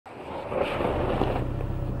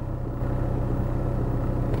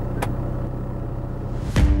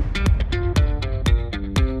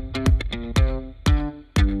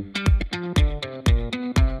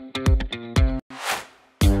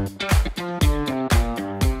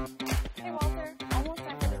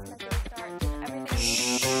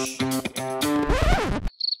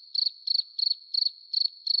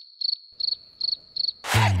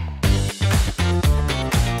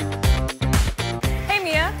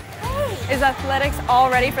Is athletics all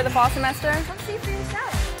ready for the fall semester? Come see for yourself.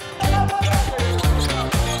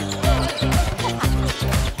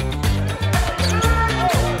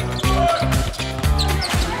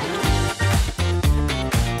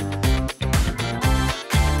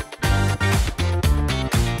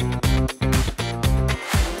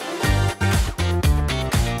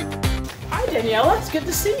 Hi, Daniela. It's good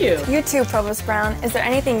to see you. You too, Provost Brown. Is there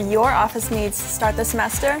anything your office needs to start the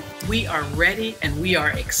semester? We are ready and we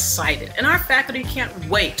are excited. And our faculty can't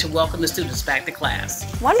wait to welcome the students back to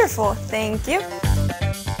class. Wonderful. Thank you.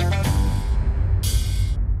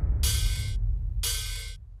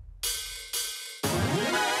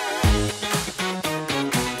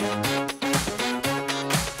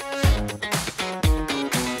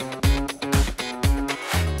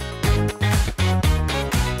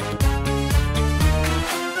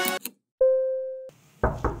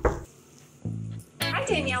 Hi,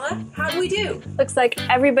 Daniela. How do we do? Looks like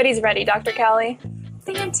everybody's ready, Dr. Callie.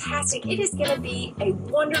 Fantastic. It is going to be a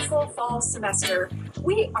wonderful fall semester.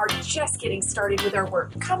 We are just getting started with our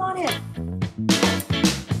work. Come on in.